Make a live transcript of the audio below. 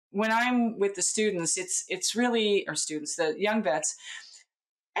when I'm with the students, it's really, or students, the young vets,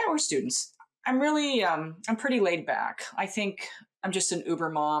 or students, I'm really, I'm pretty laid back. I think I'm just an Uber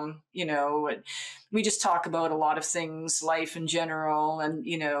mom, we just talk about a lot of things, life in general, and,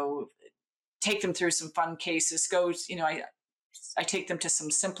 take them through some fun cases, I take them to some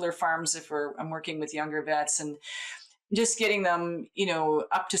simpler farms if I'm working with younger vets, and just getting them,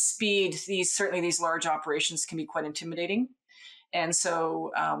 up to speed. These large operations can be quite intimidating. And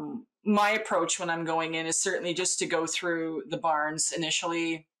so my approach when I'm going in is certainly just to go through the barns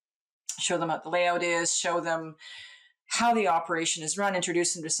initially, show them what the layout is, show them how the operation is run,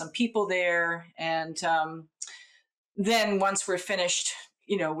 introduce them to some people there. And then once we're finished,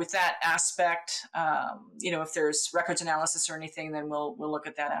 with that aspect, if there's records analysis or anything, then we'll look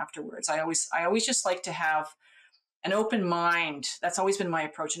at that afterwards. I always just like to have an open mind. That's always been my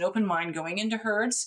approach, an open mind going into herds,